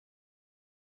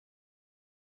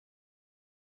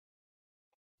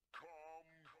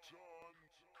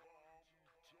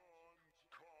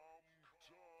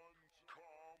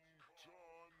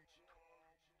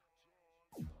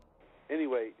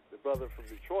Anyway, the brother from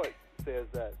Detroit says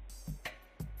that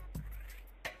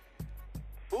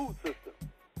food system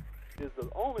is the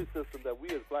only system that we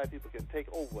as black people can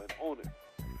take over and own it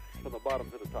from the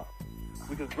bottom to the top.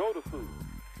 We can grow the food.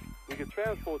 We can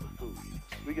transport the food.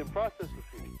 We can process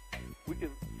the food. We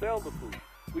can sell the food.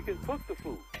 We can cook the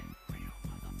food.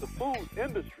 The food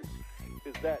industry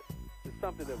is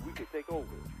something that we could take over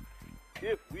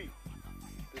if we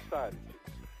decided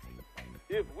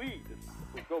to. If we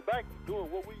would go back to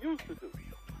doing what we used to do,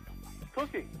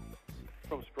 cooking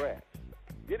from scratch,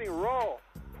 getting raw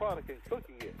product and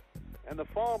cooking it, and the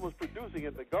farmers producing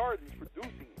it, the gardens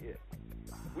producing it,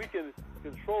 we can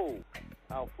control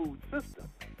our food system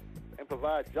and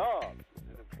provide jobs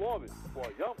and employment for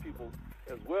our young people,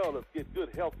 as well as get good,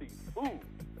 healthy food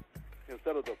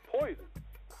instead of the poison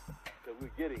that we're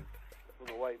getting from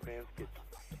the white man's kitchen.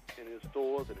 In his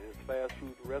stores and in his fast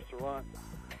food restaurants,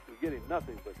 we're getting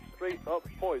nothing but straight up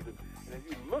poison. And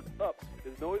if you look up,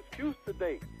 there's no excuse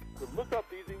today to look up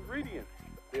these ingredients.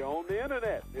 They're on the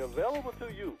internet. They're available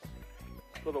to you.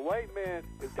 So the white man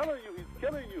is telling you he's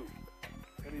killing you.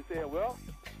 And he said, well,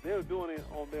 they're doing it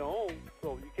on their own,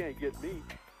 so you can't get me.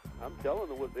 I'm telling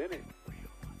them what's in it.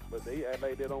 But they act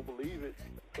like they don't believe it,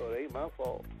 so it ain't my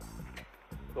fault.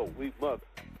 So we must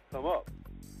come up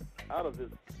out of this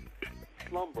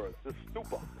slumber, this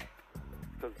stupor.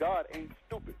 Because God ain't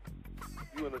stupid.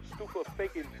 You in a stupor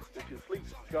faking that you sleep.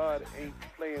 God ain't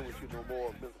playing with you no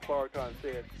more. Mr. Farrakhan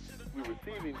said, we're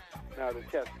receiving now the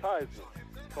chastisement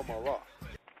from Allah,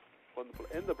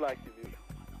 in the black community,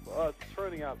 for us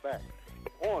turning our back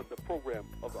on the program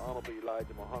of the Honorable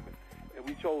Elijah Muhammad. And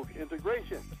we chose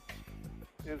integration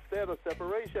instead of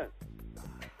separation.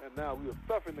 And now we are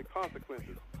suffering the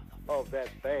consequences of that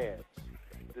bad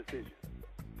decision.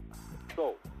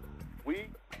 So, we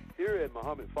here at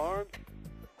Muhammad Farms,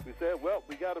 we said, well,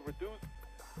 we got to produce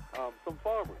some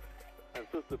farmers. And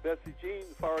Sister Betsy Jean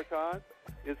Farrakhan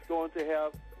is going to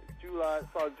have July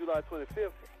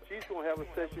 25th. She's going to have a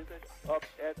session up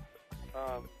at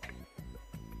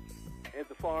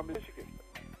the farm in Michigan,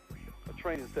 a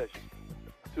training session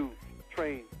to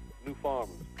train new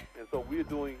farmers. And so we're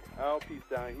doing our piece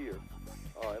down here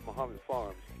at Muhammad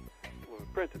Farms with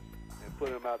apprentices and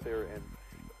putting them out there and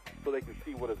so they can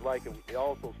see what it's like. And they're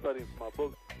also studying from my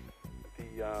book,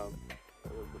 the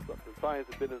science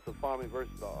and business of farming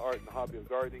versus the art and the hobby of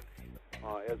gardening,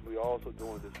 as we're also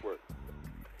doing this work.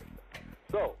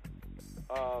 So,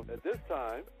 at this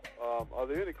time, are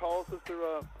there any calls, Sister?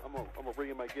 I'm gonna bring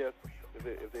in my guests.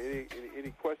 If there are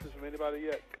any questions from anybody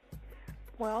yet?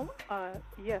 Well,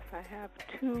 yes, I have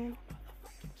two.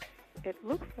 It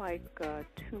looks like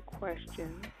two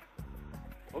questions.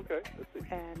 Okay, let's see.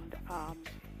 And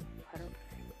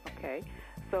Okay,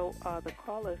 so the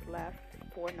caller's last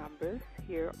four numbers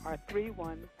here are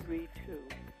 3132.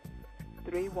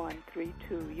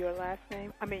 3132. Your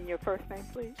first name,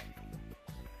 please.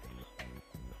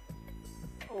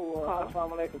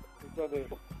 Assalamu alaikum, brother.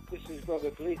 This is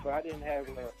Brother Khalifa. I didn't have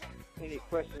any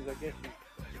questions. I guess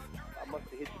I must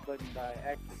have hit the button by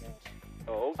accident.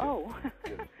 Oh, okay. Oh,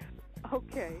 Yes.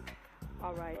 Okay.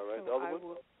 All right. All right, So the other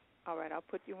one? All right, I'll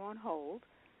put you on hold.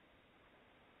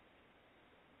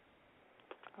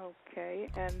 Okay,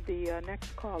 and the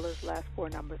next caller's last four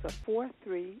numbers are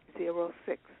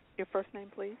 4306. Your first name,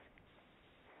 please.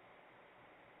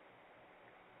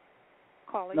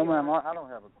 Caller. No, ma'am, I don't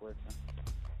have a question.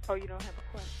 Oh, you don't have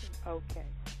a question? Okay.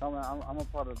 No, ma'am, I'm a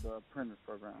part of the apprentice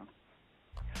program.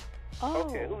 Oh,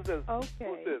 Okay, who's this?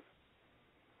 Okay.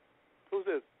 Who's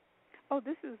this? Oh,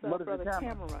 this is Brother Brother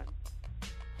Cameron. Cameron.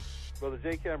 Brother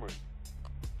Jay Cameron.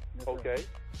 Yes, sir. Okay.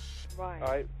 Right.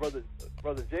 All right, Brother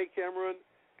Jay Cameron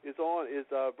is on. Is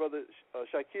Brother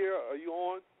Shakir, are you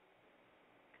on?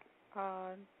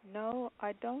 No,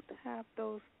 I don't have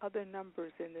those other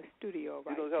numbers in the studio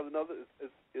right You don't have another?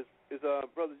 Is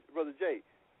Brother Jay?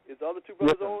 Is the other two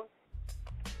Yes, brothers sir. on?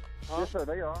 Huh? Yes, sir,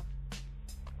 they are.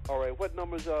 All right. What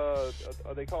numbers are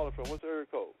they calling from? What's the area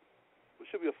code? It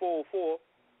should be a 404.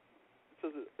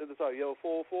 Sorry, you have a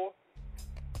 404?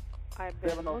 I've been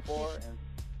 704 looking.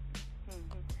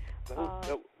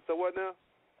 and So what now?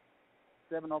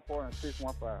 704 and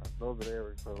 615. Those are the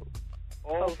area codes.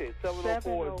 Oh, okay.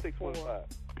 704 and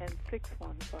 615. And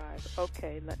 615.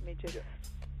 Okay, let me just... Yeah.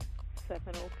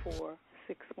 704,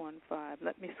 615.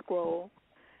 Let me scroll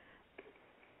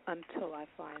until I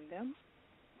find them.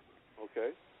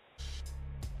 Okay.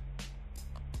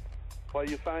 While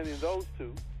you're finding those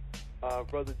two,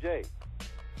 Brother Jay,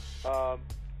 so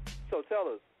tell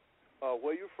us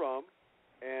where you're from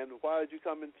and why did you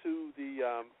come into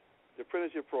the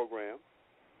apprenticeship program,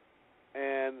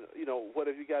 and what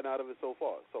have you gotten out of it so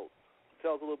far? So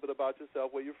tell us a little bit about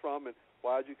yourself, where you're from, and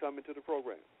why did you come into the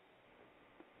program?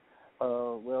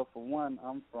 Well, for one,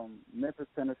 I'm from Memphis,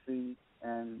 Tennessee,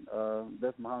 and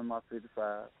that's Muhammad Mosque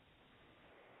 55.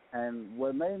 And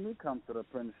what made me come to the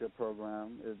apprenticeship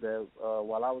program is that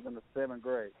while I was in the 7th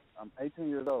grade, I'm 18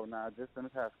 years old now, I just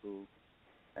finished high school,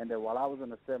 and that while I was in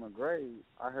the 7th grade,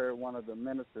 I heard one of the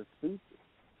minister's speeches.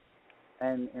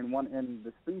 And in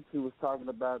the speech, he was talking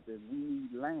about that we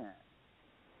need land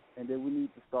and that we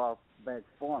need to start back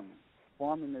farming.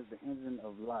 Farming is the engine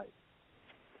of life.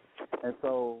 And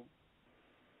so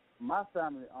my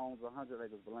family owns 100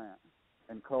 acres of land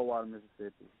in Coldwater,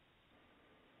 Mississippi.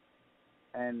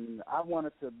 And I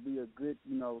wanted to be a good,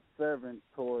 servant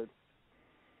towards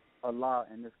Allah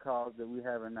in this cause that we're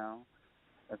having now.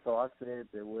 And so I said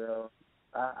that, well,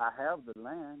 I have the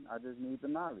land, I just need the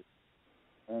knowledge.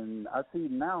 And I see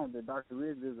now that Dr.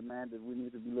 Ridgely is a man that we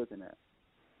need to be looking at.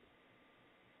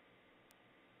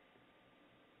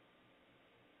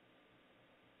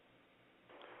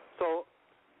 So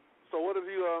what have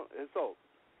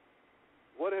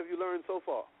you learned so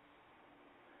far?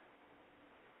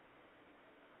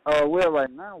 Well, right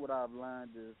now what I've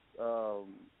learned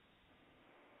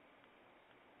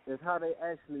is how they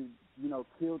actually,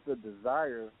 killed the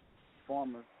desire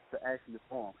farmers to actually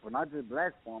farm. Well, not just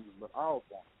black farmers, but all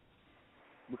farmers.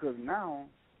 Because now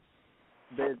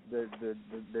the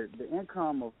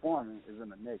income of farming is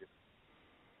in a negative.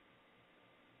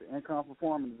 The income for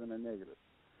farming is in a negative.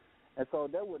 And so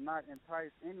that would not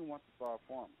entice anyone to start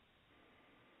farming.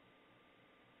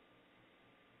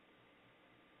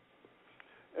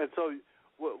 And so,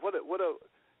 what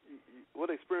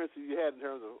experience have you had in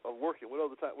terms of working?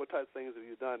 What types of things have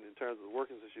you done in terms of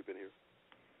working since you've been here?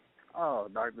 Oh,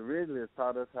 Dr. Ridgely has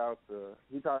taught us how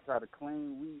to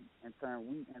clean wheat and turn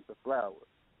wheat into flour.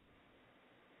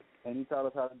 And he taught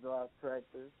us how to drive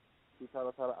tractors. He taught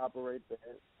us how to operate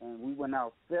that. And we went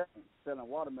out selling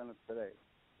watermelons today.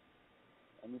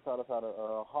 And he taught us how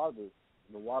to harvest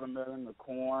the watermelon, the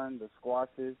corn, the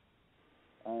squashes.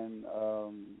 And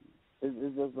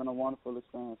it's just been a wonderful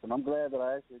experience. And I'm glad that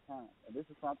I actually came. And this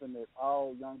is something that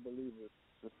all young believers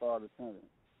should start attending.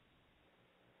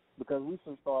 Because we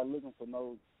should start looking for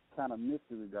no kind of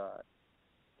mystery God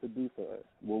to do for us,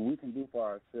 what we can do for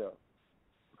ourselves.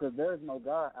 Because there is no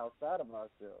God outside of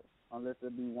ourselves unless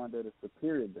there be one that is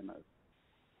superior than us.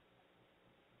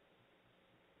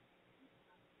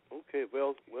 Okay,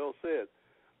 well said,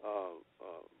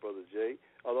 Brother Jay.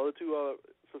 Are the other two,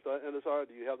 Sister NSR,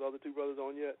 do you have the other two brothers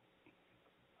on yet?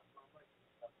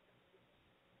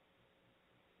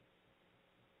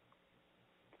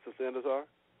 Sister NSR?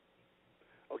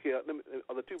 Okay,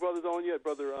 are the two brothers on yet?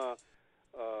 Brother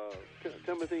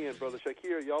Timothy and Brother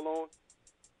Shakir, y'all on?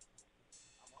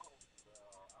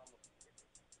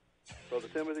 Brother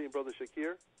Timothy and Brother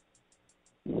Shakir?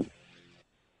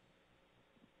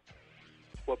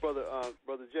 Well,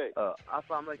 Brother Jay.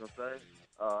 Assalamu alaikum, sir.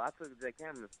 I took Jay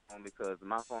Cameron's phone because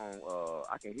my phone,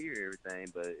 I can hear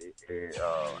everything, but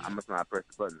I must not press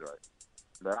the buttons right.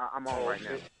 But I'm on right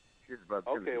now. This is Brother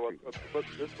Timothy. Okay, well,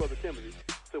 this is Brother Timothy.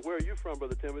 So where are you from,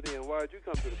 Brother Timothy, and why did you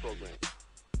come to the program?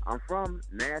 I'm from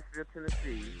Nashville,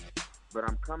 Tennessee, but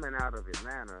I'm coming out of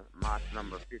Atlanta, March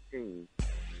number 15.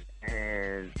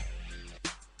 And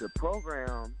the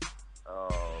program,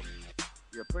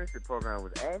 the apprenticeship program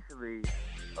was actually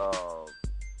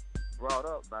brought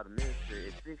up by the minister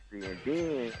at 60. And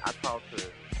then I talked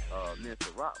to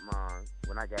Minister Rockman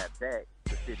when I got back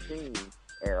to 15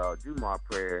 at Jumar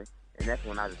prayer. And that's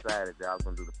when I decided that I was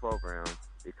going to do the program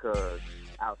because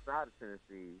outside of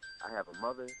Tennessee, I have a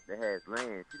mother that has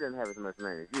land. She doesn't have as much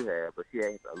land as you have, but she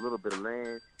has a little bit of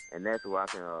land, and that's where I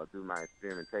can do my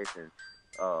experimentation,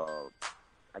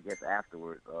 I guess,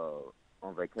 afterwards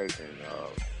on vacation.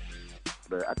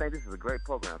 But I think this is a great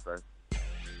program, sir.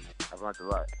 I've learned a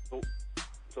lot.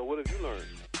 So what have you learned?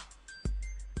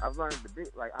 I've learned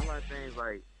I learned things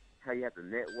like how you have to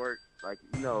network. Like,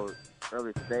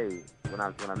 earlier today when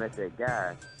I met that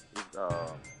guy, who was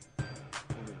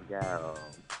the guy,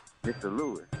 Mr.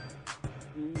 Lewis.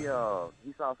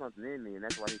 He saw something in me, and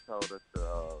that's why he told us to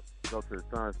go to the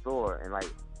Sun store. And like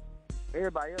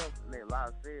everybody else made a lot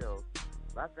of sales,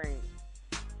 but I think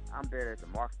I'm better at the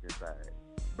marketing side.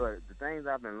 But the things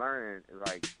I've been learning is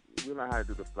like we learn how to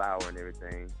do the flour and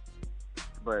everything.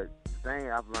 But the thing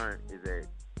I've learned is that,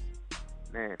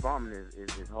 man, farming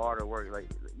is harder work. Like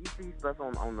you see stuff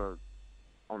on the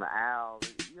aisle,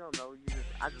 you don't know.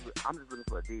 I'm just looking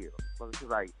for a deal. So it's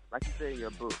like you said in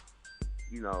your book,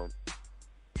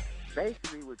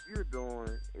 basically what you're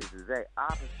doing is the exact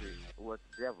opposite of what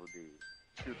the devil did.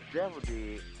 What the devil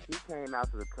did, he came out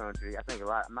to the country. I think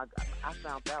I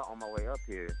found out on my way up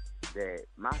here that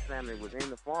my family was in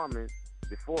the farming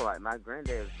before. Like my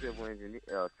granddad was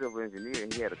a civil engineer,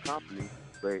 and he had a company,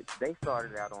 but they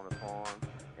started out on the farm.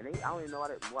 And I don't even know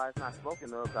why it's not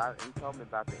spoken of. He told me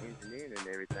about the engineering and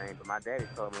everything, but my daddy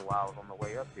told me while I was on the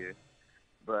way up here.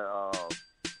 But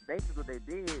basically what they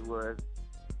did was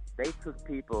they took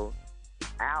people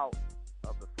out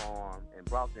of the farm and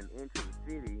brought them into the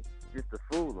city just to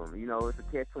fool them. You know, it's a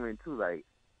catch-22. Like,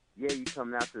 yeah, you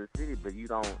coming out to the city, but you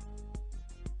don't.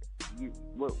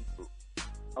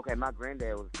 Okay, my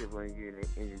granddad was a civil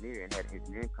engineer and had an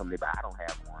engineering company, but I don't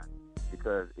have one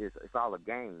because it's all a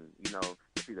game. You know,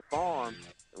 see the farm.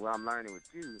 What I'm learning with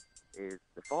you is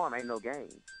the farm ain't no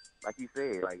game. Like you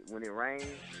said, like when it rains,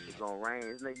 it's gonna rain.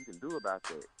 There's nothing you can do about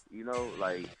that. You know,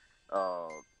 like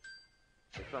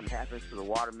if something happens to the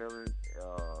watermelon,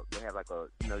 they have like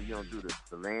you don't do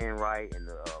the land right and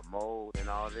the mold and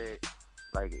all that.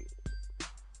 Like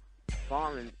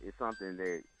farming is something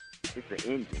that it's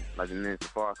an engine, like the Minister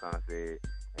Farrakhan said.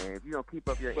 And if you don't keep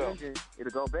up your engine,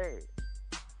 it'll go bad.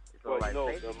 So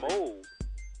well,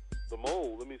 the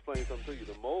mold. Let me explain something to you.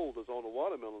 The mold that's on the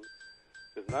watermelon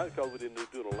is not because we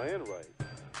didn't do the land right.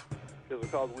 It's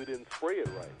because we didn't spray it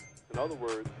right. In other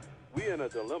words, we're in a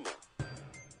dilemma.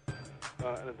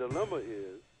 And the dilemma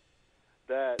is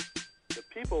that the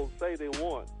people say they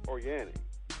want organic,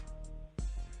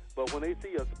 but when they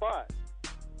see a spot,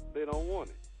 they don't want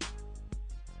it.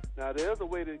 Now, there's a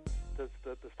way to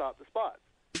stop the spots.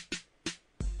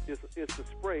 It's to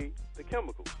spray the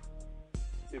chemicals.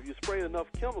 If you spray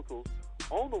enough chemicals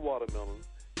on the watermelons,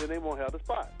 then they won't have the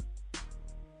spots.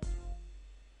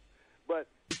 But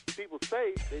people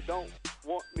say they don't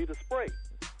want me to spray.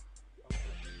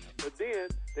 But then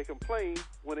they complain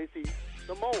when they see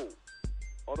the mold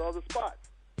or the other spots.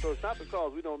 So it's not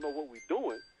because we don't know what we're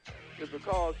doing. It's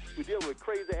because we're dealing with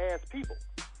crazy-ass people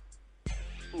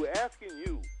who are asking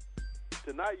you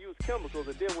to not use chemicals,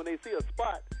 and then when they see a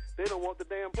spot, they don't want the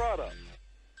damn product.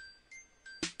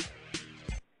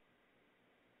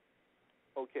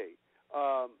 Okay.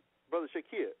 Brother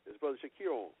Shakir. Is Brother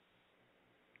Shakir on?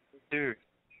 Sure.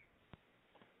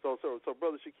 So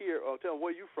Brother Shakir, tell him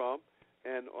where you from,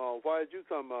 and why did you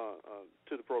come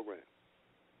to the program?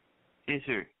 Yes,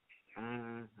 sir.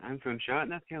 I'm from Charlotte,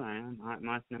 North Carolina. I'm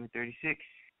Mosque number 36.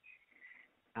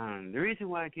 The reason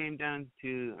why I came down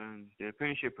to the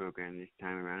apprenticeship program this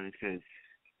time around is because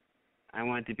I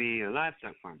wanted to be a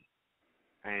livestock farmer.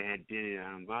 I did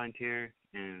volunteer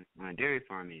in a dairy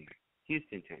farm in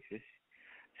Houston, Texas.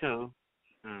 So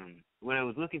what I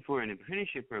was looking for in an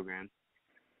apprenticeship program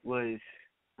was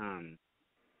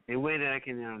a way that I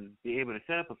can be able to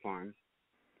set up a farm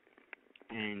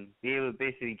and be able to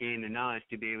basically gain the knowledge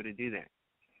to be able to do that.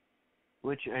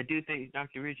 Which I do think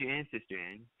Dr. Richie and Sister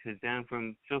Ann, because down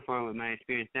from so far with my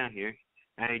experience down here,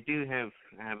 I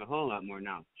have a whole lot more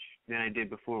knowledge than I did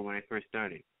before when I first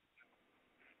started.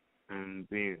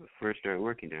 First started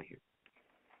working down here.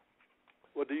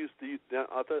 Well, do you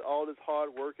after all this hard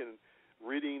work and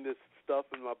reading this stuff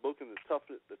in my book and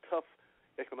the tough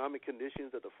economic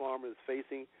conditions that the farmer is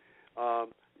facing,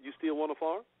 you still want to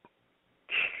farm?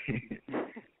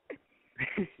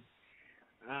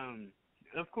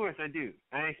 Of course I do.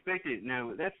 I expected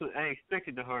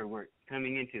the hard work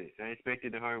coming into this. I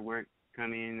expected the hard work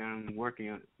coming in working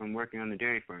on the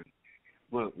dairy farm.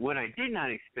 But what I did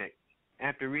not expect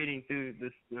after reading through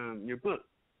this your book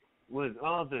was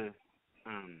all the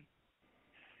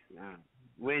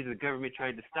ways the government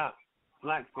tried to stop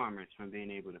black farmers from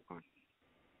being able to farm.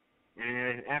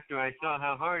 And after I saw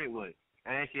how hard it was,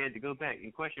 I actually had to go back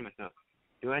and question myself.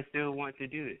 Do I still want to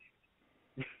do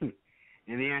this?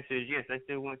 And the answer is yes, I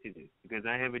still want to do it because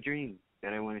I have a dream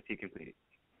that I want to see completed.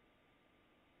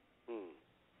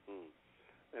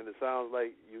 And it sounds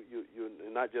like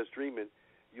you're not just dreaming.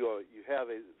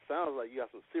 Sounds like you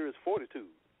got some serious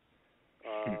fortitude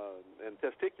and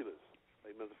testiculars.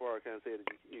 Like Mr. Farrakhan said,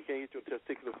 you can't get your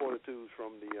testicular fortitude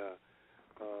from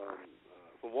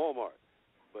from Walmart,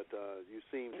 but you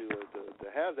seem to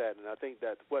have that, and I think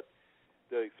that's what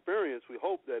the experience, we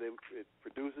hope that it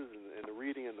produces in the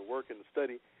reading and the work and the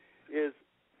study, is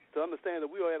to understand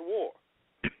that we are at war.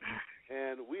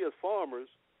 And we as farmers,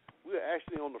 we are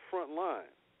actually on the front line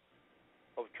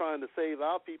of trying to save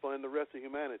our people and the rest of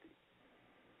humanity.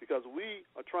 Because we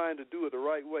are trying to do it the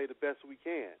right way, the best we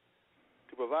can,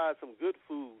 to provide some good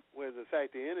food, whereas in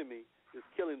fact the enemy is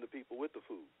killing the people with the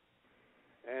food.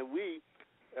 And we,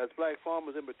 as black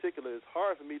farmers in particular, it's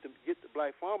hard for me to get the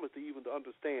black farmers to even to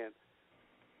understand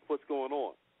what's going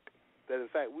on. That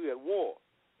in fact we're at war,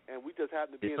 and we just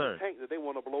happen to be in a tank that they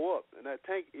want to blow up, and that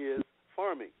tank is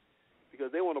farming,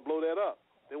 because they want to blow that up.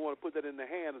 They want to put that in the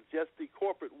hand of just the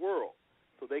corporate world,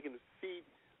 so they can feed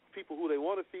people who they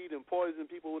want to feed and poison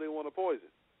people who they want to poison.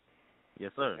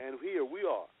 Yes, sir. And here we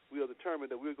are. We are determined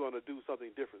that we're going to do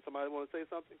something different. Somebody want to say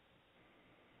something?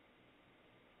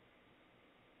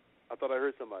 I thought I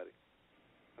heard somebody.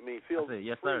 I mean, feel I said,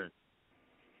 yes, free sir.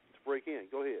 to break in.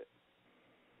 Go ahead.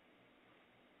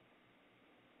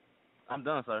 I'm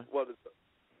done, sir. Well, do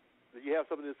you have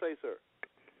something to say, sir?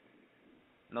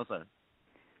 No, sir.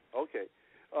 Okay.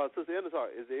 Sister Endisar,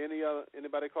 is there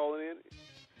anybody calling in?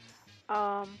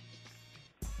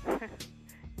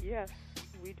 Yes,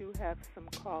 we do have some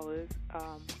callers.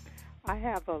 I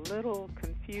have a little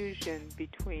confusion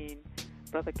between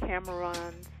Brother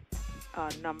Cameron's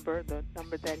number, the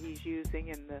number that he's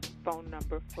using, and the phone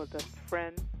number for the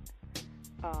friend.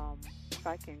 If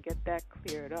I can get that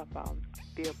cleared up, I'll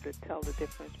be able to tell the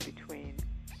difference between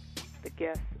the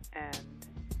guests and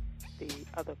the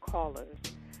other callers.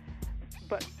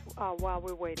 But while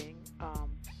we're waiting,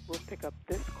 we'll pick up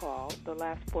this call. The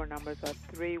last four numbers are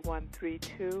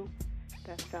 3132.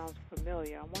 That sounds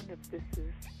familiar. I wonder if this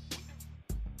is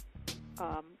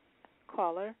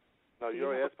caller. No, you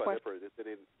already asked about that person. They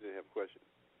didn't have a question.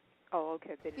 Oh,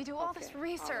 okay. You do all this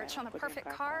research on the perfect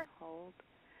car. Hold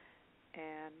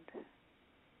and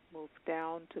move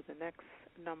down to the next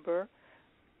number,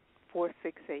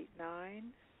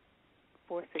 4689.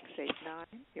 4689.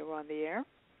 You're on the air.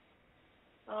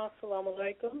 Assalamu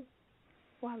alaikum.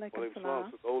 Wa alaikum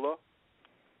salam. Ola.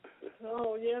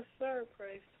 Oh, yes, sir.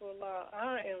 Praise to Allah.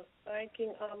 I am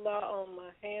thanking Allah on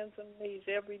my hands and knees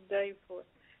every day for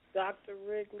Dr.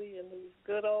 Wrigley and these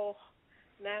good old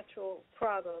natural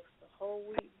products, the whole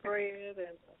wheat bread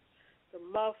and the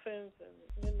muffins. And,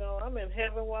 you know, I'm in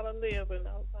heaven while I live, and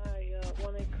I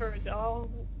want to encourage all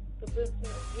the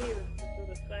listeners here to do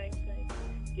the same thing.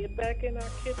 Get back in our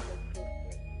kitchen, sister,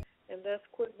 and let's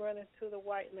quit running to the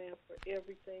white man for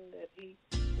everything that he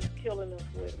is killing us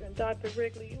with. And Dr.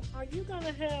 Wrigley, are you going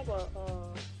to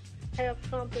have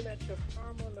something at your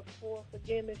farm on the 4th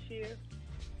again this year?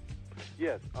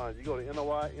 Yes. You go to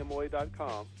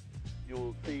NOIMOA.com. You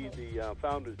will see the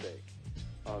Founders Day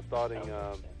starting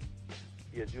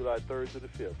July 3rd to the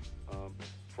 5th,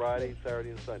 Friday, Saturday,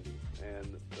 and Sunday.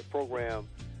 And the program,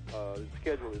 the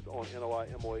schedule is on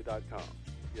NOIMOA.com.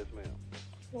 Yes, ma'am.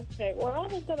 Okay. Well, I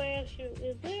was going to ask you,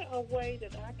 is there a way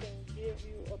that I can give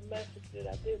you a message that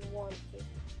I didn't want to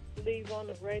leave on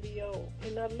the radio?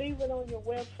 Can I leave it on your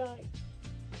website?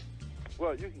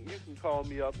 Well, you can call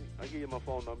me up. I'll give you my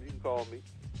phone number. You can call me.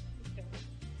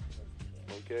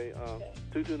 Okay.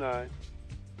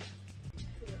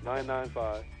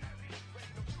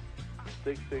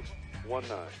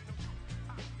 229-995-6619.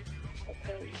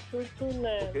 Okay.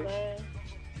 229.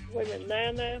 Wait a minute.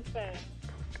 995.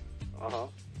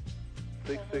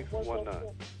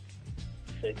 6619.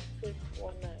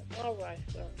 6619. All right,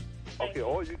 sir. Thank you.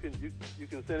 Or you can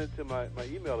send it to my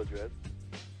email address.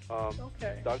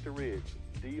 Okay. Dr. Ridge,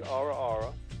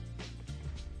 DRRIDGE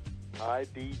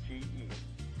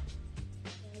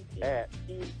at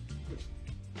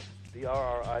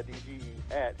DRRIDGE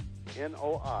at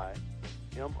NOIMOA.com.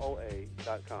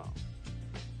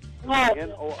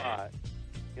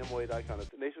 NOIMOA.com. It's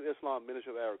the Nation of Islam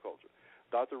Ministry of Agriculture.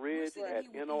 Dr. Ridge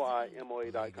at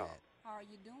NOIMOA.com. How are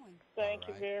you doing? Thank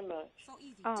you very much. So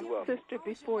easy. Sister,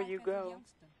 before you go,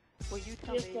 will you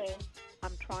tell Yes, me, ma'am.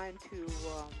 I'm trying to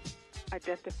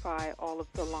identify all of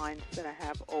the lines that I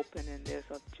have open, and there's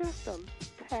just a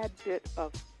tad bit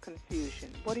of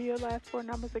confusion. What are your last four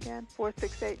numbers again?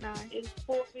 4689? It's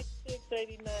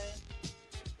 4689.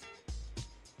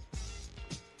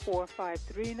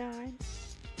 4539?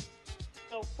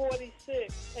 No,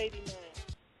 4689.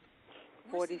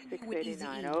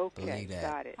 4689. Okay,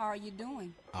 got it. How are you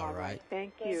doing? All right.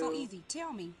 Thank you. So easy.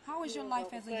 Tell me, how is your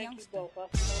life as a youngster? Thank you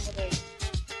both. Assalamu alaikum.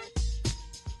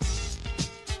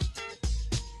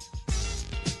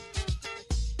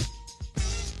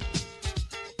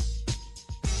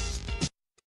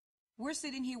 We're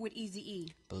sitting here with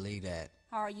Eazy-E. Believe that.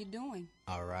 How are you doing?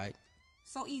 All right.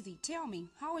 So easy. Tell me,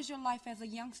 how is your life as a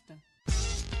youngster?